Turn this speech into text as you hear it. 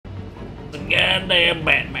Goddamn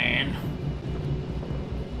Batman.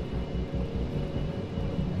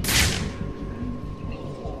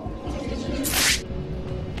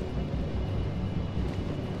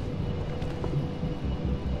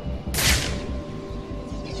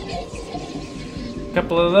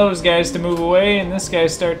 Couple of those guys to move away, and this guy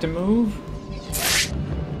start to move.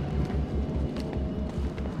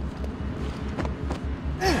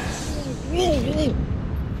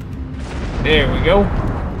 There we go.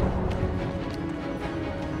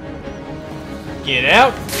 Get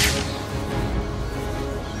out.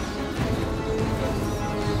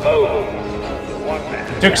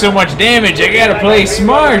 Took so much damage, I gotta play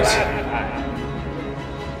smart.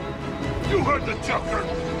 You heard the Joker.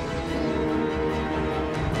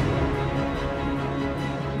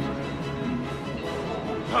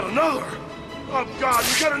 Not another! Oh God,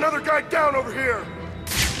 we got another guy down over here!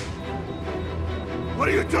 What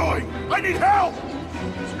are you doing? I need help!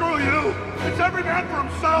 Screw you! It's every man for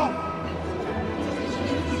himself!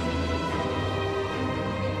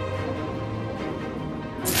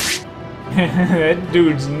 That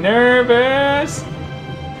dude's nervous.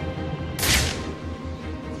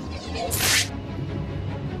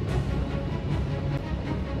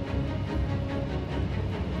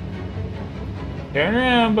 Turn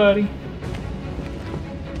around, buddy.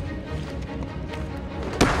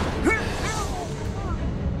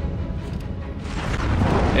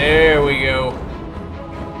 There we go.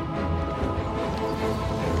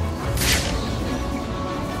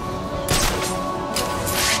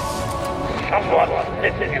 Someone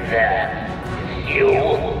living in there. You.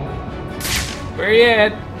 Where you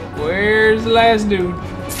at? Where's the last dude?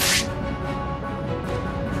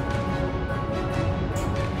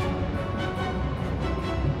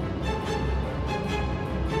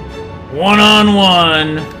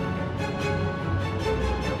 One-on-one.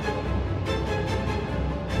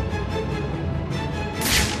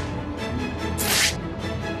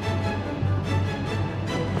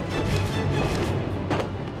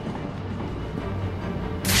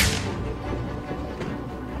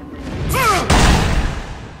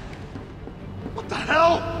 What the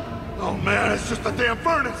hell? Oh man, it's just a damn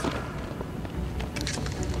furnace!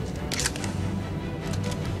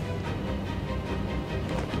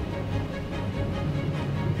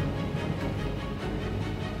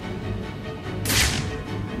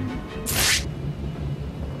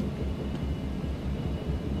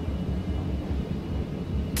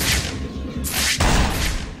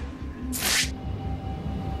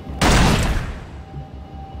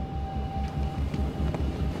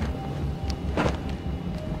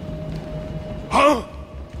 Huh?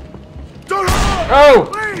 Don't hurt! Oh!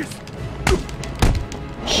 Please!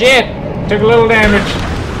 Shit! Took a little damage.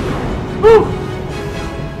 Woo!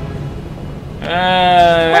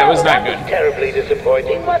 That was not good. Terribly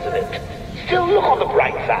disappointing, wasn't it? Still, look on the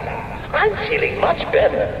bright side. I'm feeling much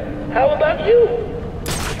better. How about you?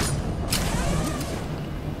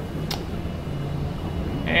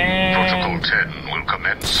 And Protocol 10 will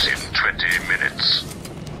commence in 20 minutes.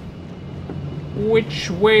 which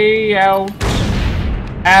way out?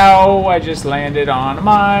 Ow, I just landed on a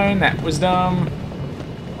mine. That was dumb.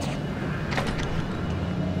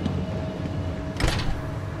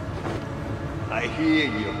 I hear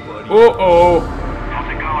you, buddy. Uh-oh.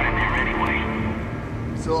 How's it going in there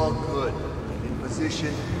anyway? It's all good. In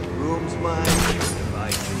position, room's mine. If I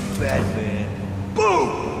see Batman,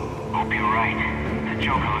 boom! Hope you're right. The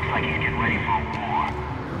Joker looks like he's getting ready for a war.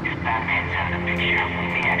 If Batman's out of the picture, we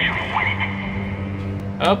may actually win it.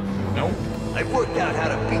 Up. Nope. I worked out how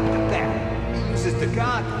to beat the Bat. He uses the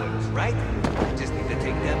gargoyles, right? I just need to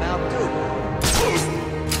take them out too. Boom!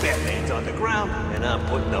 Batman's on the ground, and I'm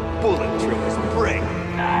putting a bullet through his brain.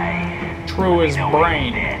 Nice. Through his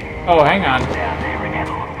brain. Oh, hang on. Down there and have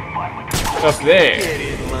a little fun with the Up there. Get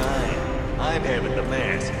in line. I'm having the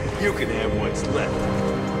mask. You can have what's left.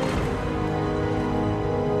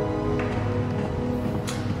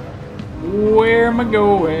 Where am I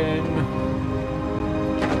going?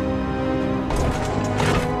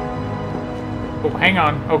 Oh, hang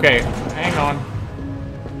on. Okay, hang on.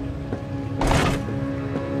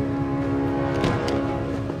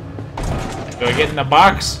 Do I get in the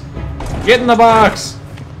box? Get in the box!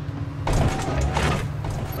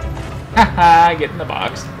 Haha, get in the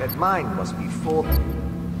box. That mine must be full.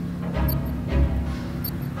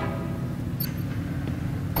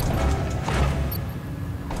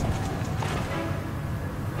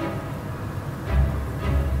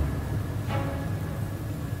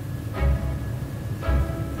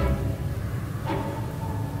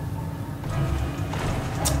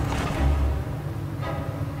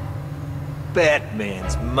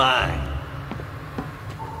 Batman's mine.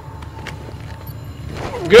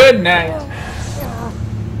 Good night.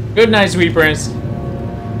 Good night, sweet prince.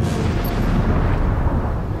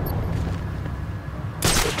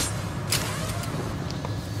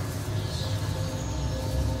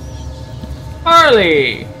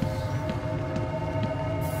 Harley!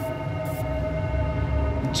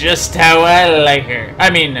 Just how I like her. I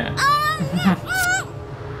mean,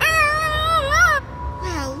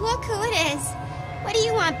 Well, look who it is. What do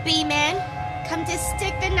you want, B-Man? Come to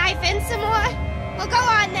stick the knife in some more? Well, go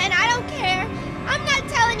on then, I don't care. I'm not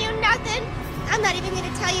telling you nothing. I'm not even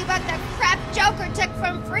gonna tell you about the crap Joker took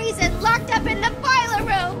from freezing locked up in the boiler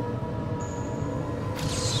room.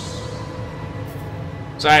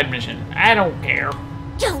 side mission. I don't care.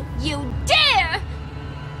 Don't you dare!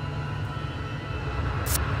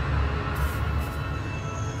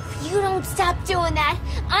 If you don't stop doing that,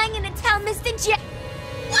 I'm gonna tell Mr. J.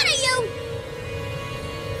 What are you?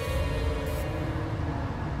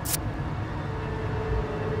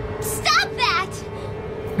 Stop that!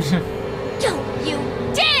 Don't you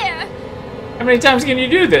dare! How many times can you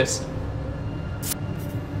do this?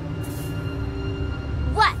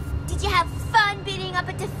 What? Did you have fun beating up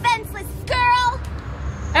a defenseless girl?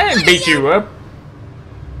 I didn't beat you up.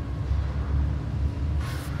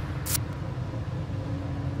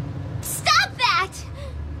 Stop that!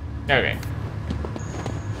 Okay.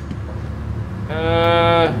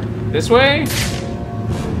 This way?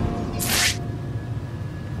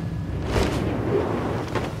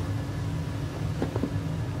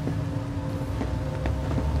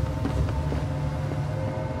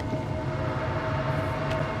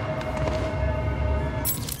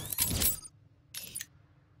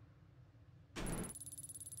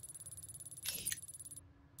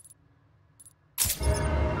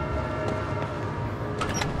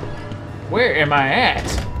 Where am I at?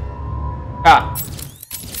 Ah.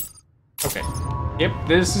 Okay. Yep,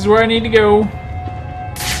 this is where I need to go.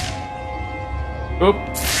 Oop,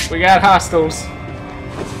 we got hostiles.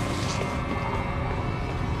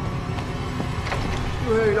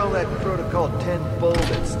 You heard all that Protocol 10 bull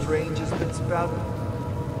that Strange has been spouting?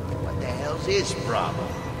 What the hell's his problem?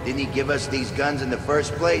 Didn't he give us these guns in the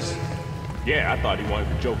first place? Yeah, I thought he wanted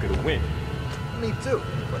the Joker to win. Me too,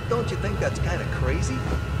 but don't you think that's kind of crazy?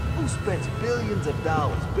 Who spends billions of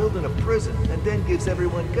dollars building a prison and then gives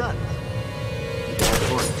everyone guns? You got a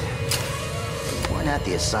point. You weren't at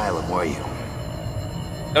the asylum, were you?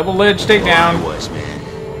 Double-edged takedown. Well, I was, man.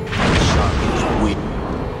 Shark was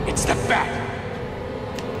weak. It's the Bat!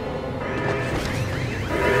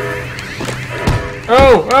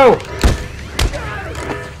 Oh, oh!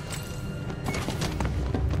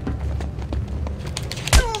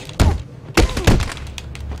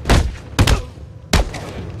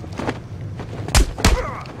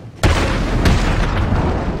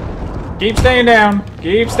 Keep staying down.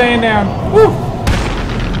 Keep staying down. Woo!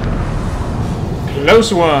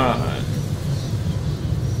 Close one.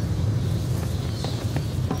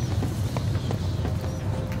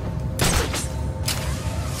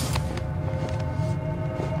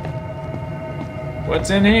 What's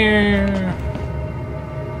in here?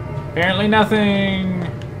 Apparently nothing.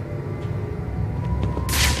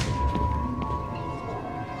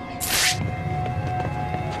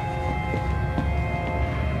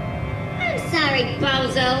 Sorry,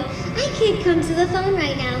 Bozo. I can't come to the phone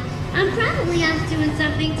right now. I'm probably off doing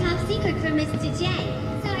something top secret for Mr. J,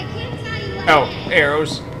 so I can't tell you what Oh, it is.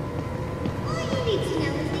 arrows. All you need to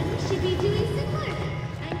know is that you should be doing some work.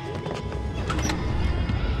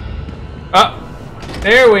 Oh,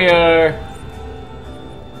 there we are.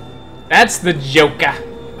 That's the Joker.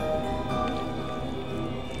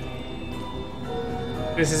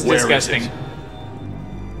 This is Where is disgusting. it?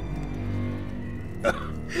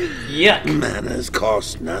 Yuck. Manners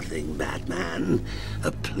cost nothing, Batman.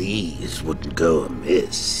 A please wouldn't go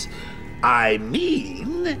amiss. I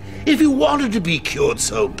mean, if you wanted to be cured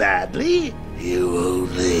so badly, you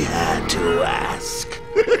only had to ask.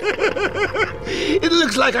 It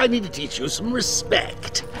looks like I need to teach you some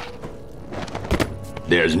respect.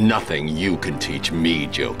 There's nothing you can teach me,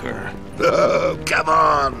 Joker. Oh, come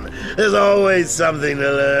on. There's always something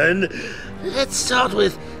to learn. Let's start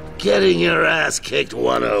with getting your ass kicked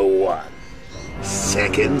 101.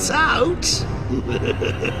 Seconds out.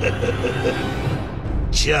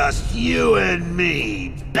 Just you and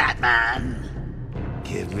me, Batman.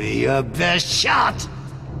 Give me your best shot.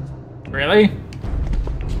 Really?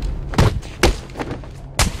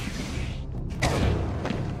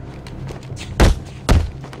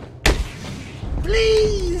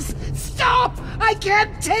 Please, stop! I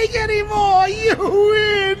can't take any more! You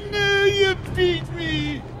win! You beat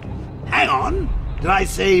me! Hang on! Did I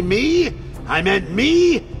say me? I meant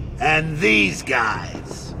me and these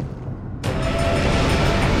guys.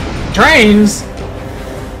 Trains?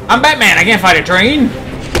 I'm Batman, I can't fight a train.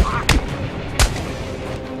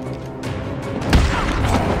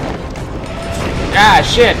 Ah,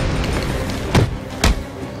 shit.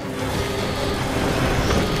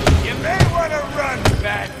 You may want to run,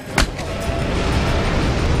 Bat.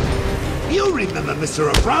 You remember Mr.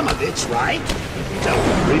 Abramovich, right?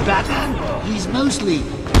 Don't worry, Batman. He's mostly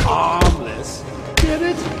harmless. Get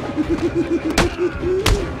it?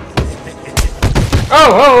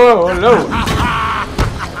 Oh, no.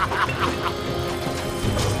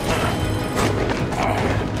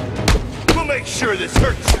 We'll make sure this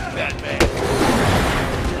hurts you, Batman.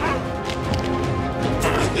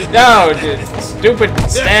 No, stupid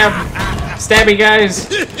stabby guys.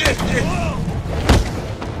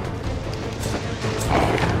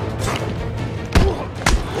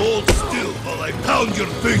 Hold still while I pound your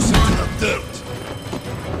face into the dirt.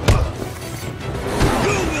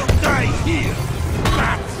 You will die here,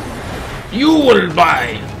 Bat. You will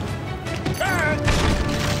buy.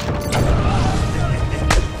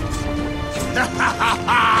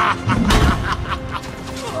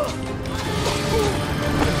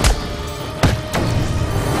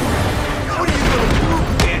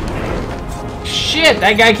 Shit,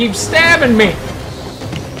 that guy keeps stabbing me.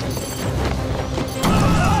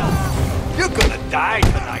 You're gonna die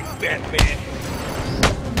tonight, Batman.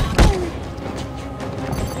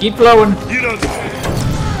 Keep flowing. You don't.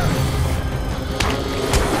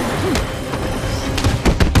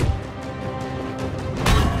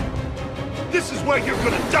 This is where you're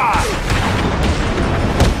gonna die.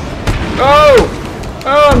 Oh,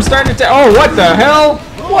 I'm starting to. Oh, what the hell?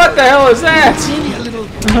 What the hell is that?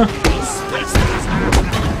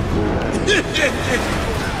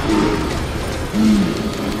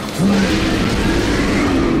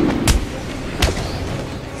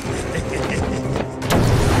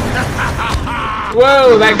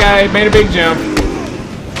 Whoa, that guy made a big jump.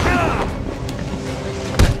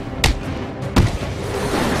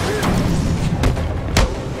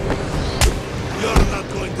 You're not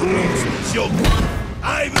going to reach me, Joker.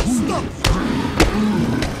 I will stop you.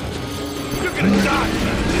 You're gonna die.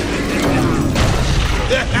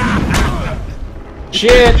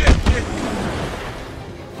 Shit.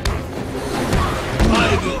 I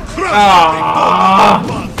will crush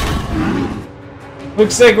Ah.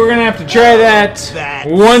 Looks like we're gonna have to try that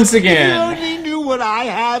once You again. only knew what I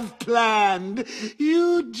have planned.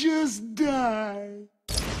 You just die.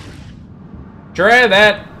 Try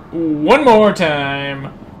that one more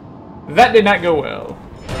time. That did not go well.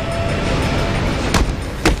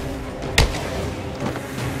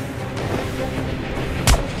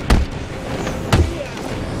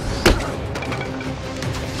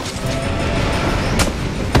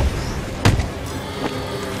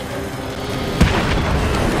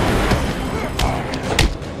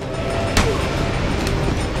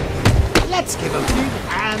 Let's give a big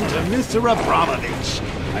hand to Mr. Abramovich.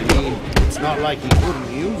 I mean, it's not like he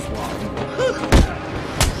couldn't use one.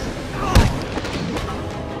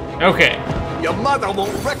 Okay. Your mother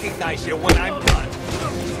won't recognize you when I'm done.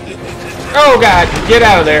 Oh god, get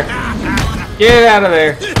out of there. Get out of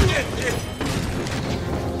there.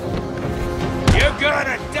 You're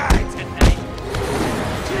gonna die tonight.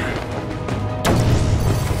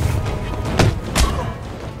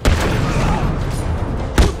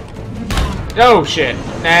 Oh shit.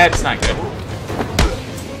 That's not good.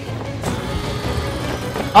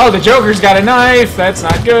 Oh, the Joker's got a knife. That's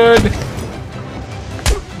not good.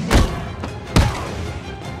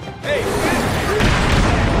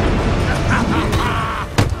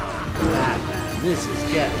 This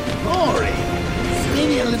is getting boring.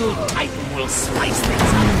 Maybe a little Titan will spice things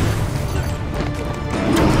up.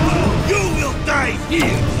 You will die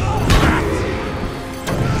here.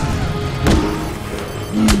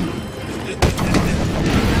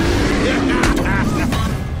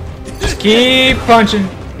 Just keep punching.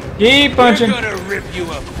 Keep punching. We're gonna rip you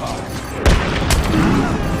apart.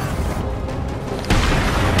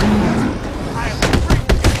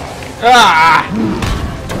 Ah!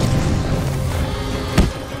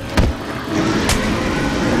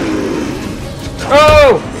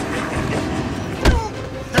 Oh!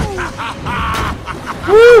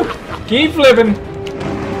 Woo! Keep flipping.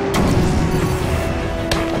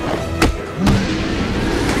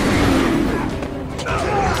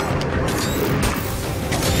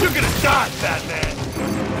 You're gonna die, Batman.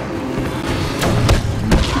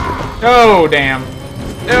 Oh, damn.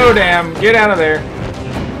 Oh, damn. Get out of there.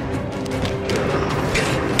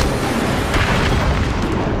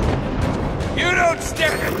 You don't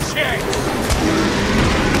stand a chance.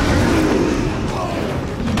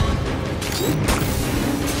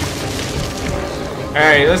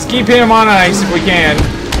 Alright, let's keep him on ice if we can.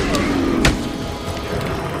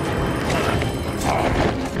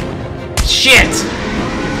 Shit!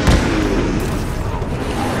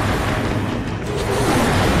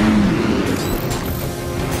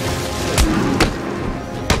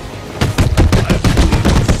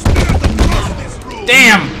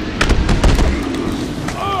 Damn!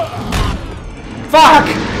 Fuck!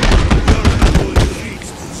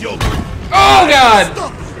 Oh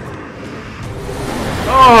god!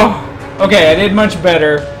 Oh! Okay, I did much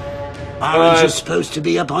better. Aren't you supposed to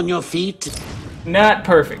be up on your feet? Not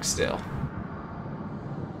perfect still.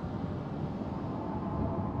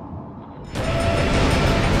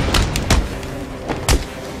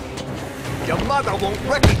 Your mother won't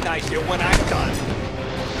recognize you when I'm done.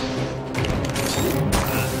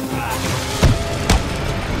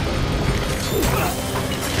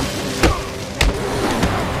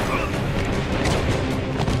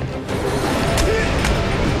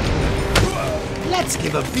 Let's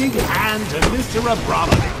give a big hand to Mr.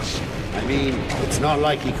 Abramovich. I mean, it's not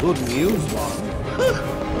like he couldn't use one.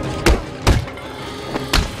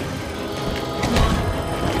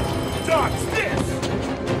 Dodge this!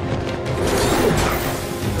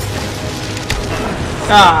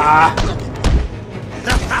 Ah!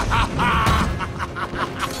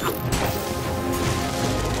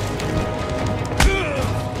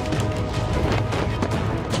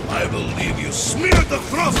 I believe you smeared the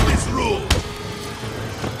thrust this room!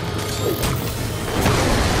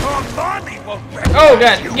 Oh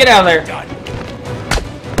god, get out of there!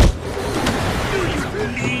 Do you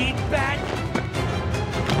bleed, bat?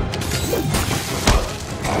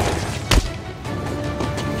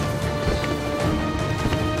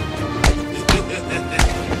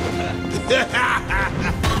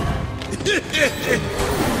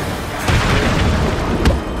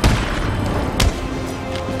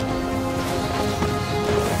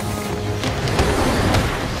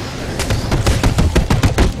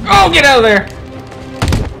 Oh, get out of there!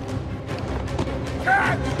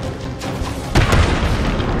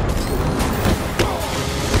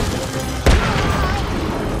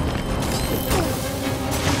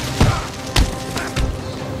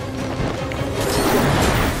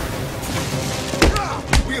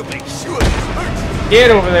 We'll make sure this hurts.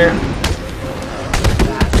 Get over there!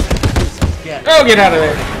 Oh, get out of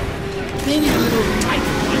there! Maybe a little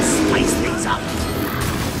tighter will spice things up.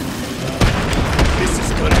 This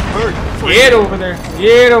is gonna hurt. Get over there!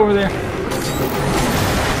 Get over there!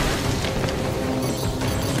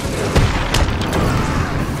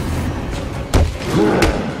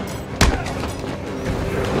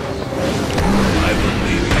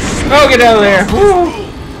 Oh, get out of there! Woo!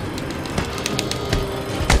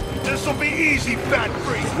 This'll be easy, fat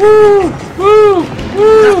freak! Woo! Woo!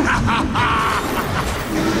 Woo!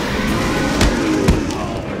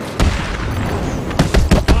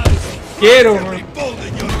 Get over! Every bone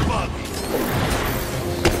in your body!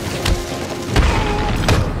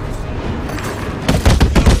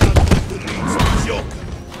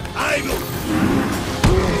 I will.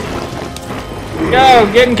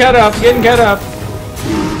 Go! Getting cut up! Getting cut up!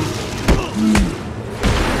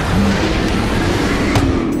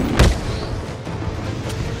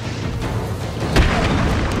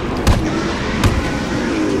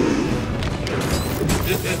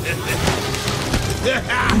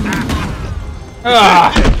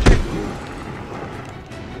 Ah!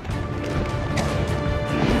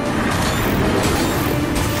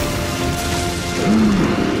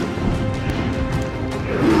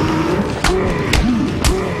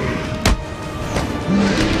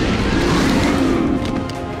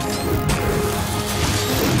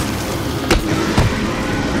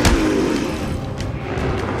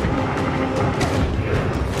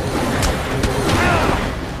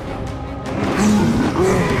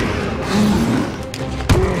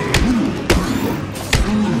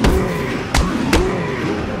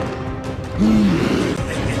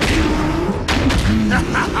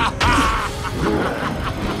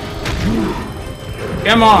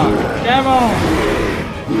 Come on! Come on!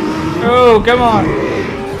 Oh, come on!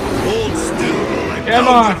 Hold still while I Come pound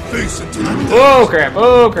on. your face into the Oh crap!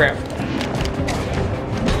 Oh crap!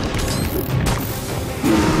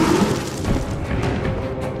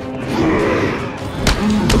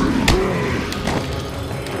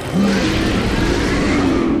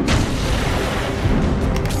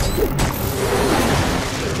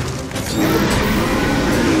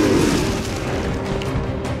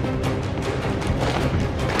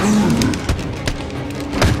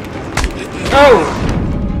 Oh!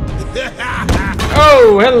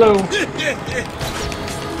 Oh, hello!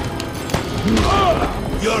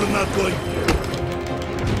 You're not going.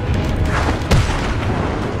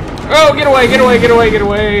 Oh, get away, get away, get away, get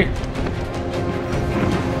away.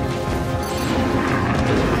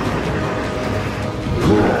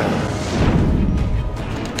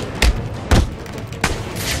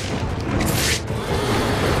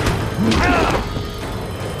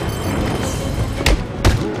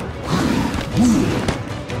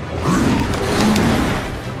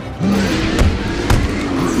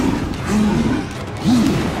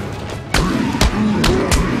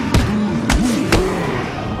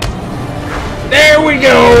 There we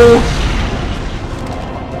go!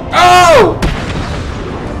 Oh!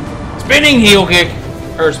 Spinning heel kick.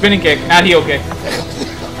 Or spinning kick, not heel kick.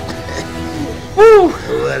 Woo!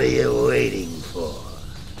 What are you waiting for?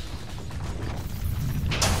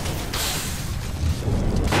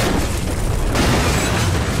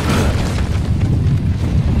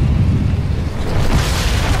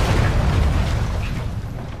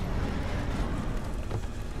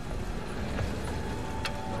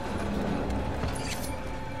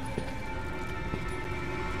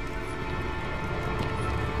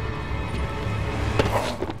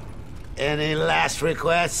 Any last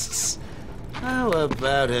requests? How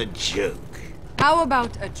about a joke? How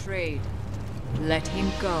about a trade? Let him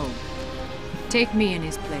go. Take me in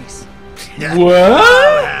his place. What?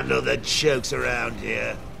 I'll handle the jokes around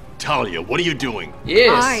here. Talia, what are you doing?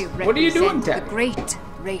 Yes. What are you doing, the Ted? great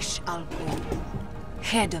Raish Al Ghul,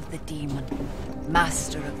 head of the demon,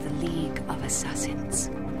 master of the League of Assassins.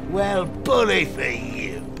 Well, bully for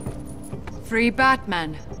you. Free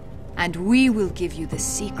Batman, and we will give you the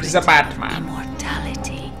secret He's a Batman.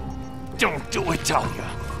 immortality. Don't do it,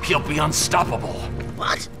 Talia. He'll be unstoppable.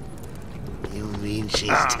 What? You mean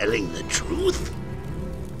she's telling the truth?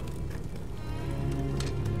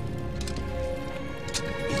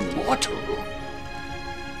 Immortal?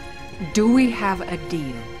 Do we have a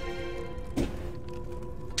deal?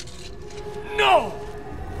 No!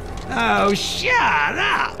 Oh, shut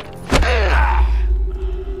up!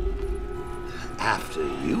 After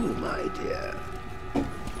you, my dear.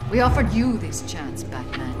 We offered you this chance,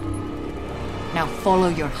 Batman. Now follow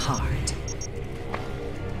your heart.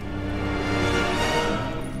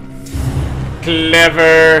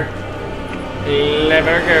 Clever.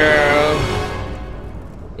 Clever girl.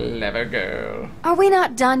 Clever girl. Are we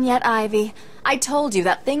not done yet, Ivy? I told you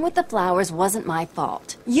that thing with the flowers wasn't my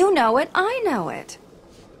fault. You know it, I know it.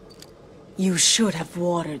 You should have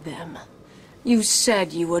watered them. You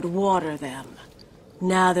said you would water them.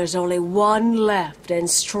 Now there's only one left, and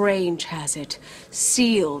Strange has it,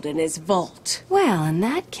 sealed in his vault. Well, in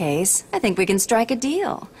that case, I think we can strike a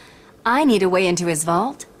deal. I need a way into his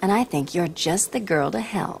vault, and I think you're just the girl to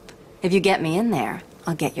help. If you get me in there,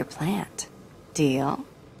 I'll get your plant. Deal?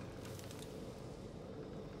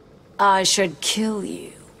 I should kill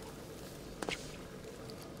you.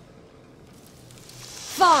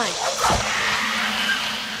 Fine.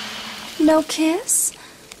 No kiss?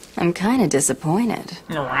 I'm kind of disappointed.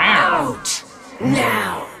 Out!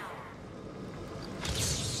 Now!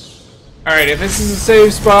 Alright, if this is a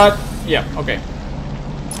save spot... Yeah, okay.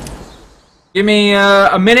 Give me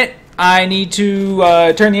a minute. I need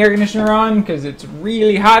to turn the air conditioner on because it's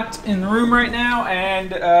really hot in the room right now,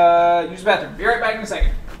 and use the bathroom. Be right back in a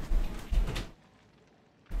second.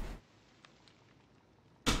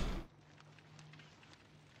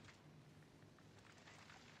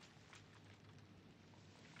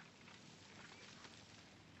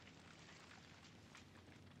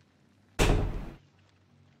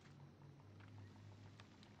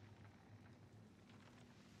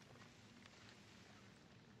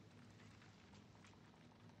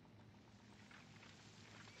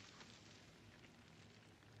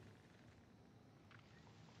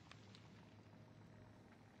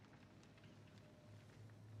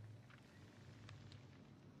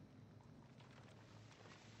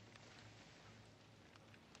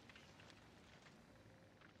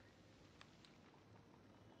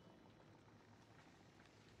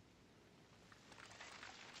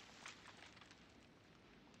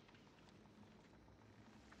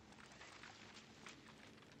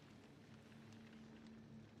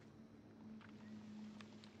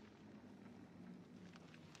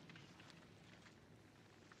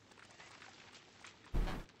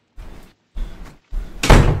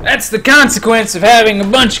 That's the consequence of having a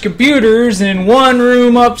bunch of computers in one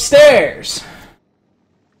room upstairs.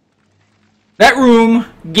 That room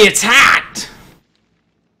gets hot.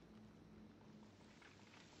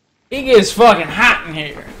 It gets fucking hot in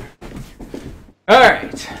here.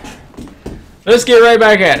 Alright. Let's get right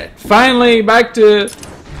back at it. Finally, back to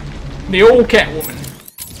the old Catwoman.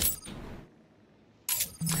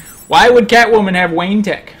 Why would Catwoman have Wayne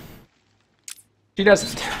Tech? She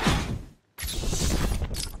doesn't.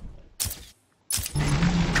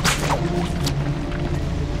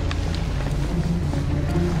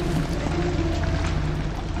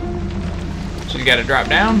 You gotta drop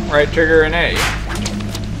down, right trigger and A.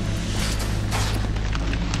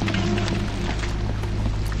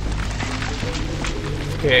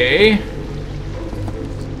 Okay.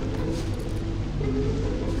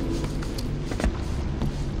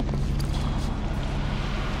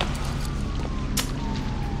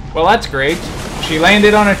 Well, that's great. She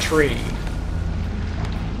landed on a tree.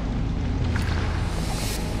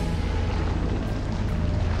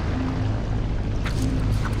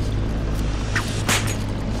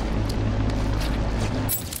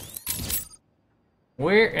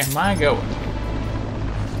 Where am I going?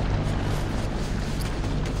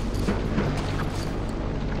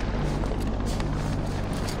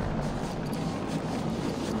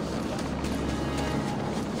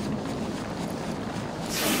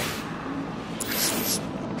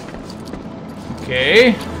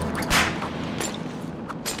 Okay.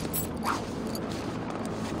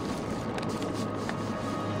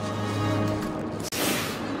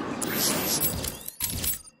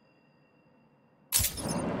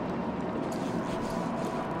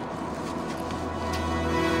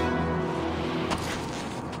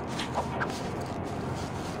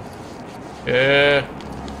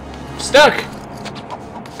 Stuck!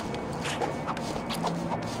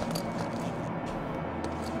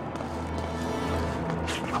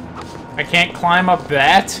 I can't climb up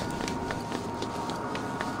that?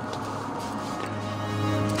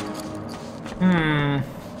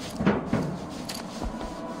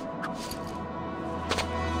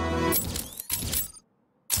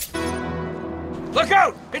 Look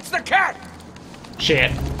out! It's the cat!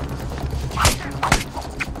 Shit.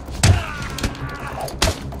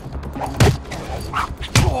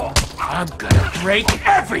 I'm gonna break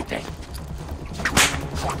everything!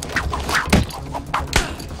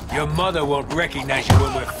 Your mother won't recognize you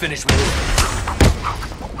when we're finished with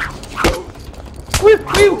you. Woo,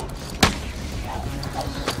 woo.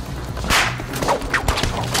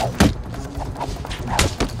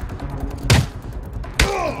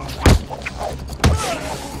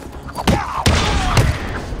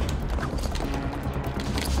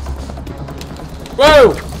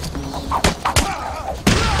 Whoa!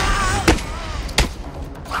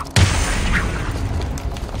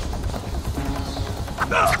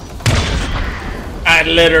 I'd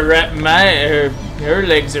let her wrap her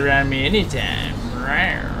legs around me anytime.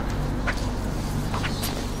 Rawr.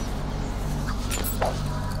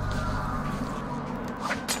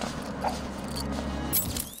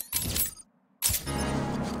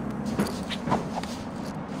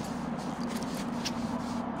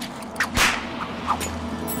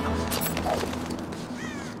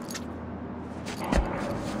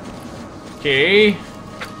 Okay.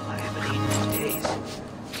 I haven't eaten in days.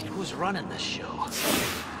 Who's running this show?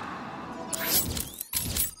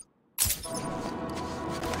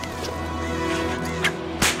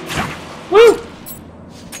 Woo!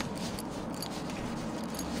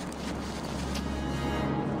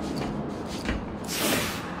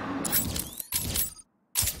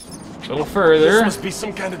 A little further. This must be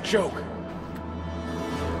some kind of joke.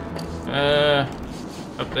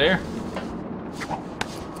 Up there.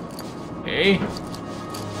 Okay.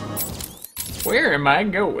 Where am I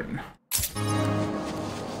going?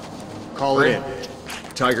 Call it in.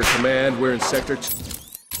 Tiger Command, we're in Sector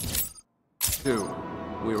 2.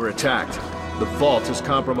 We were attacked. The vault is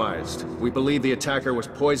compromised. We believe the attacker was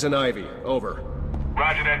Poison Ivy. Over.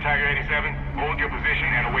 Roger that, Tiger 87. Hold your position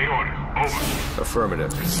and await orders. Over.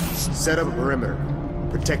 Affirmative. Set up a perimeter.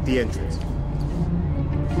 Protect the entrance.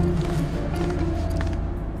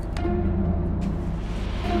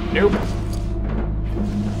 Nope.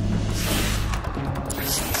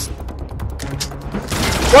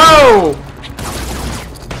 Whoa!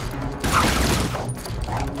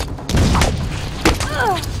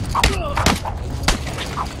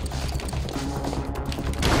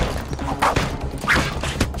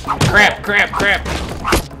 Crap, crap, crap.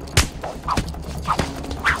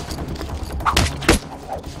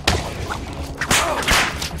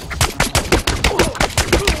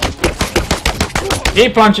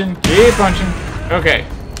 Keep punching, keep punching. Okay.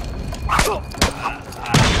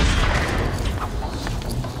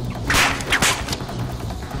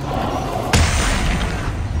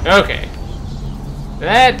 Okay.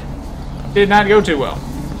 That did not go too well.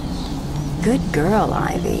 Good girl,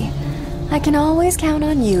 Ivy. I can always count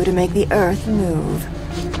on you to make the earth move.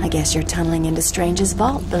 I guess you're tunneling into Strange's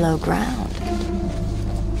vault below ground.